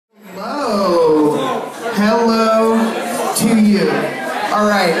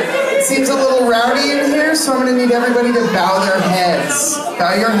so I'm going to need everybody to bow their heads.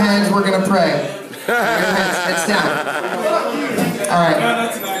 Bow your heads, we're going to pray. Bow your heads down. All right.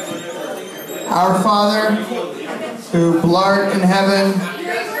 Our Father, who art in heaven,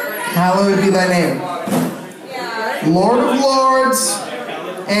 hallowed be thy name. Lord of lords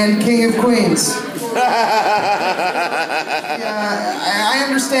and King of queens. Yeah, I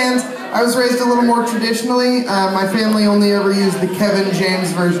understand. I was raised a little more traditionally. My family only ever used the Kevin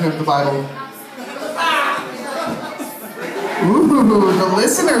James version of the Bible. Ooh, the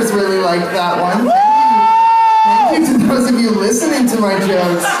listeners really liked that one. Thank you to those of you listening to my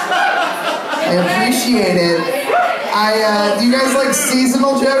jokes. I appreciate it. Do you guys like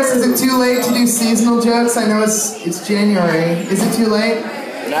seasonal jokes? Is it too late to do seasonal jokes? I know it's January. Is it too late?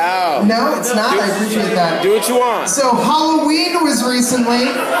 No. No, it's not. I appreciate that. Do what you want. So Halloween was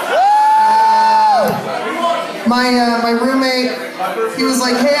recently. My roommate, he was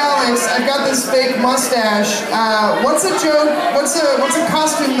like, "Hey Alex, I've got this fake mustache. What's a joke? What's a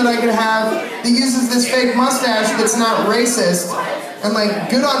costume that I could have that uses this fake mustache that's not racist?" And like,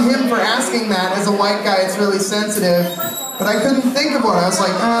 good on him for asking that. As a white guy, it's really sensitive. But I couldn't think of one. I was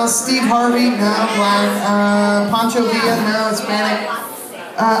like, Steve Harvey, no, black. Pancho Villa, no, Hispanic.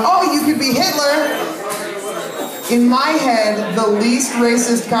 Oh, you could be Hitler. In my head, the least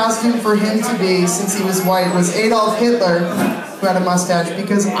racist costume for him to be, since he was white, was Adolf Hitler, who had a mustache,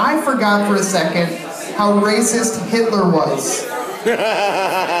 because I forgot for a second how racist Hitler was.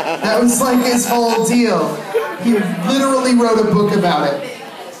 That was like his whole deal. He literally wrote a book about it.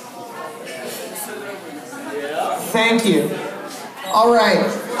 Thank you. All right.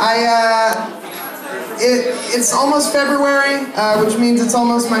 It's almost February, which means it's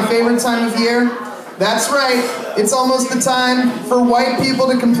almost my favorite time of year. That's right. It's almost the time for white people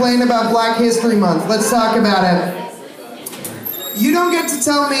to complain about Black History Month. Let's talk about it. You don't get to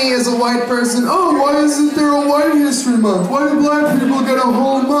tell me as a white person, "Oh, why isn't there a White History Month? Why do black people get a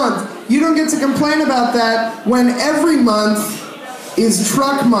whole month?" You don't get to complain about that when every month is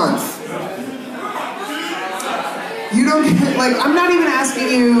Truck Month. You don't get, like, I'm not even asking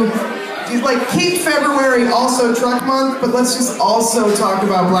you, like, keep February also Truck Month, but let's just also talk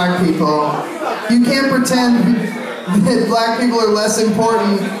about black people. You can't pretend that black people are less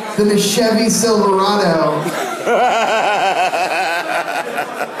important than a Chevy Silverado.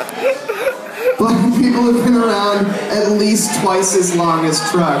 Black people have been around at least twice as long as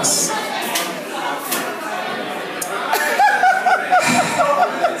trucks.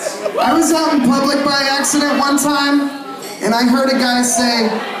 I was out in public by accident one time, and I heard a guy say,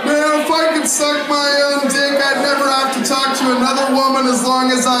 "Man, if I could suck my own dick, I'd never have to talk to another woman as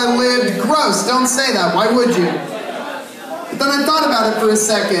long as I lived." Gross, don't say that, why would you? But then I thought about it for a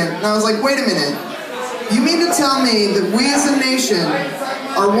second, and I was like, wait a minute. You mean to tell me that we as a nation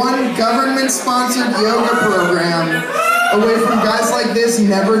are one government-sponsored yoga program away from guys like this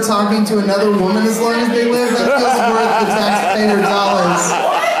never talking to another woman as long as they live? That feels worth the taxpayer dollars.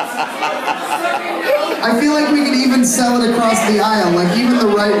 I feel like we could even sell it across the aisle. Like, even the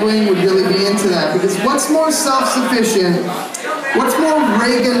right wing would really be into that. Because what's more self-sufficient, what's more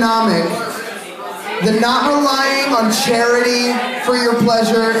Reaganomic than not relying on charity for your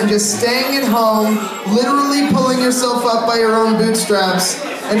pleasure and just staying at home, literally pulling yourself up by your own bootstraps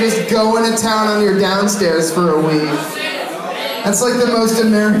and just going to town on your downstairs for a week? That's like the most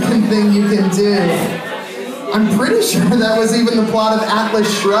American thing you can do. I'm pretty sure that was even the plot of Atlas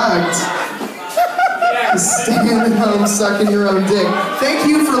Shrugged. Staying at home, sucking your own dick. Thank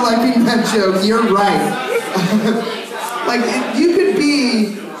you for liking that joke. You're right. Like, you could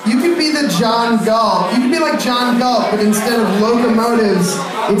be the John Galt. You could be like John Galt, but instead of locomotives,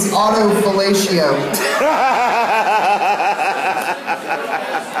 it's autofellatio.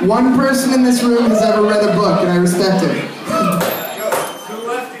 One person in this room has ever read a book, and I respect it.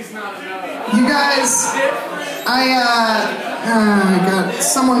 You guys,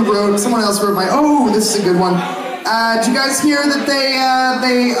 someone else wrote this is a good one. Did you guys hear that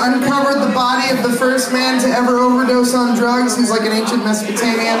they uncovered the body of the first man to ever overdose on drugs? He's like an ancient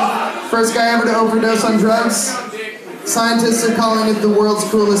Mesopotamian. First guy ever to overdose on drugs. Scientists are calling it the world's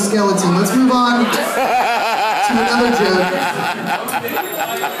coolest skeleton. Let's move on to another joke.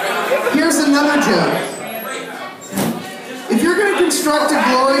 Here's another joke. If you're going to construct a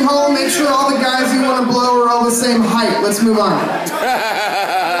glory hole, make sure all the guys you want to blow are all the same height. Let's move on.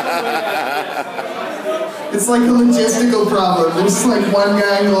 It's like a logistical problem. There's like one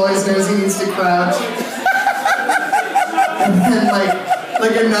guy who always knows he needs to crouch. And then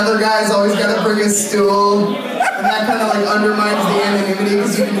like another guy's always got to bring a stool. And that kind of like undermines the anonymity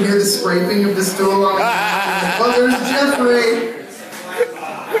because you can hear the scraping of the stool on the ground. Oh, there's Jeffrey.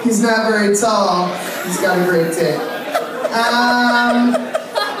 He's not very tall. He's got a great dick.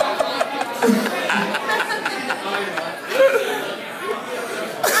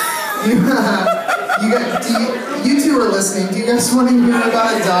 You two are listening. Do you guys want to hear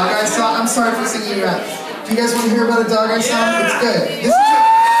about a dog I saw? I'm sorry for singing you out. Do you guys want to hear about a dog I saw? It's good. This is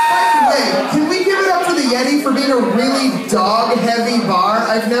by the way, can we give it up for the Yeti for being a really dog-heavy bar?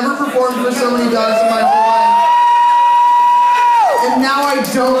 I've never performed for so many dogs in my whole life. And now I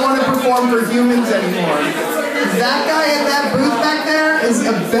don't want to perform for humans anymore. That guy at that booth back there is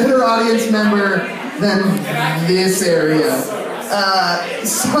a better audience member than this area.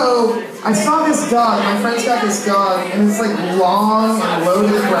 So I saw this dog. My friend's got this dog, and it's like long and low to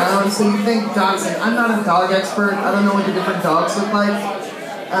the ground. So you think dachshund. I'm not a dog expert. I don't know what the different dogs look like.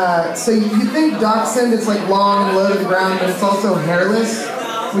 So you think dachshund, it's like long and low to the ground, but it's also hairless,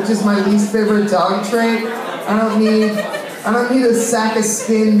 which is my least favorite dog trait. I don't need a sack of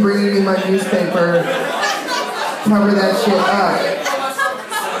skin bringing me my newspaper. Cover that shit up.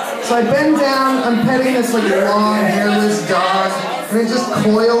 So I bend down, I'm petting this like long, hairless dog, and it just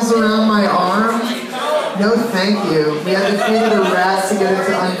coils around my arm. No thank you. We had to feed it a rat to get it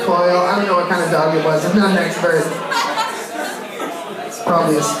to uncoil. I don't know what kind of dog it was, I'm not an expert. It's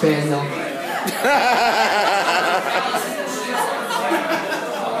probably a spaniel.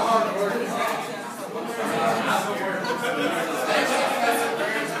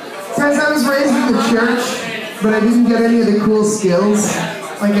 Guys, I was raised in the church, but I didn't get any of the cool skills.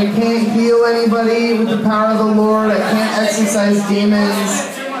 Like, I can't heal anybody with the power of the Lord. I can't exorcise demons.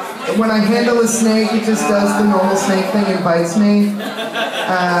 When I handle a snake, it just does the normal snake thing and bites me.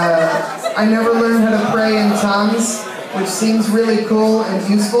 I never learned how to pray in tongues, which seems really cool and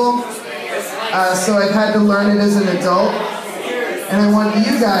useful. So I've had to learn it as an adult. And I want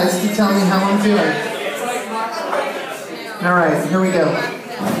you guys to tell me how I'm doing. All right, here we go.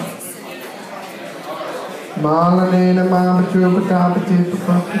 Malanena mama tuba tapa tipa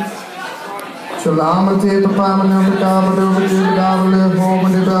papa. Shalama tipa pama number daba duba duba daba live home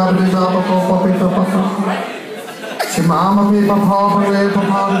and daba daba papa pipa papa. Shimama pipa papa live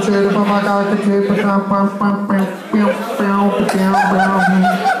papa chita papa kaka tipa papa papa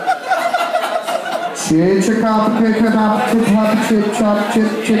chit chakapa pick up chip hop chip chop chip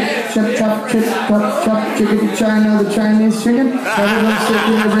chip chip chop chip chop chop chicken China the Chinese chicken. Everyone's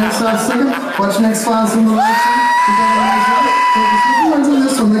shaking their brain sauce chicken. Watch next class in the lesson. Ones on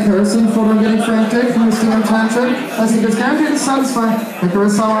this one, like Harrison, photo getting frantic from the Steam Tantric. I think it's guaranteed to satisfy. Like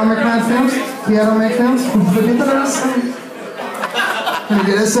Aristotle McMahon films, Piano make films, can you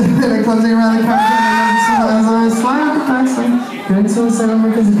get us a cleansing around the country? As I was flying up the backside, getting so sad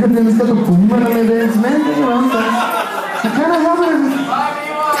because the good things got the boom and I made it. It's man, I kind of have it.